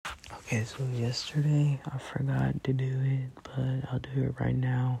Okay, so yesterday I forgot to do it, but I'll do it right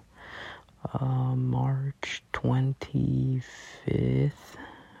now. March 25th.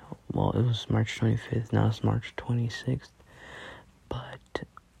 Well, it was March 25th, now it's March 26th. But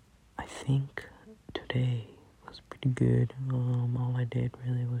I think today was pretty good. All I did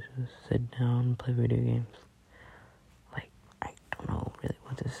really was just sit down and play video games. Like, I don't know really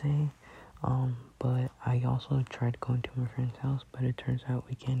what to say. But I also tried going to my friend's house, but it turns out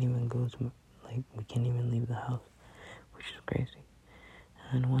we can't even leave the house, which is crazy.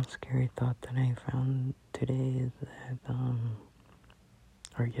 And one scary thought that I found today is that,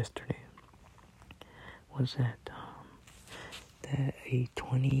 or yesterday, was that a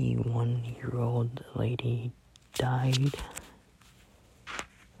 21-year-old lady died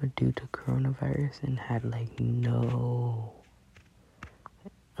due to coronavirus and had, no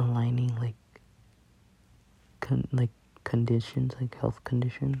aligning, conditions, health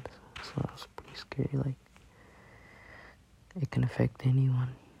conditions. So that was pretty scary, it can affect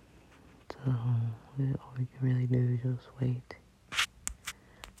anyone. So all we can really do is just wait.